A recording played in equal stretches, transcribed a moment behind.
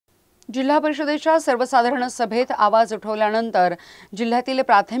जिल्हा परिषदेच्या सर्वसाधारण सभेत आवाज उठवल्यानंतर जिल्ह्यातील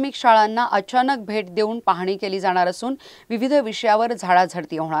प्राथमिक शाळांना अचानक भेट देऊन पाहणी केली जाणार असून विविध विषयावर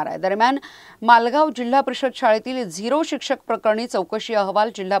झाडाझडती होणार आहे। दरम्यान मालगाव जिल्हा परिषद शाळेतील 0 शिक्षक प्रकरणी चौकशी अहवाल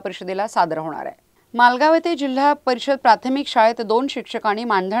जिल्हा परिषदेला सादर होणार आहे। मालगाव येथे जिल्हा परिषद प्राथमिक शाळेत 2 शिक्षकांनी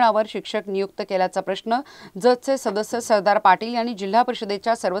मानधनावर शिक्षक नियुक्त केल्याचा प्रश्न जजचे सदस्य सरदार पाटील यांनी जिल्हा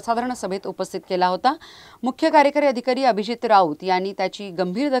परिषदेच्या सर्वसाधारण सभेत उपस्थित केला होता। मुख्य कार्यकारी अधिकारी अभिजित राऊत यांनी त्याची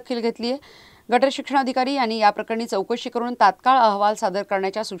गंभीर दखल घेतली आहे। गट शिक्षणाधिकारी यांनी या प्रकरणी चौकशी करून तात्काळ अहवाल सादर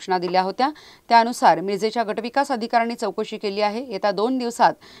करण्याच्या सूचना दिल्या होत्या। त्यानुसार मिरजेच्या गटविकास अधिकाऱ्यांनी चौकशी केली आहे। येत्या 2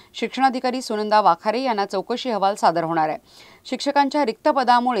 दिवसात शिक्षणाधिकारी सुनंदा वाखारे यांना चौकशी अहवाल सादर होणार आहे। शिक्षकांच्या रिक्त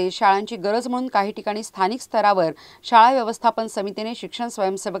पदामुळे शाळांची गरज म्हणून काही ठिकाणी स्थानिक स्तरावर शाळा व्यवस्थापन समितीने शिक्षण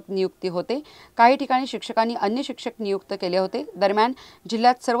स्वयंसेवक नियुक्ती होते। काही ठिकाणी शिक्षकांनी अन्य शिक्षक नियुक्त केले होते। दरम्यान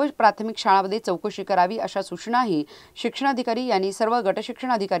जिल्ह्यात सर्व प्राथमिक शाळांमध्ये चौकशी करावी अशा सूचनाही शिक्षणाधिकारी यांनी सर्व गट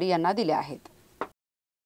शिक्षणाधिकारी यांना दिल्या आहेत।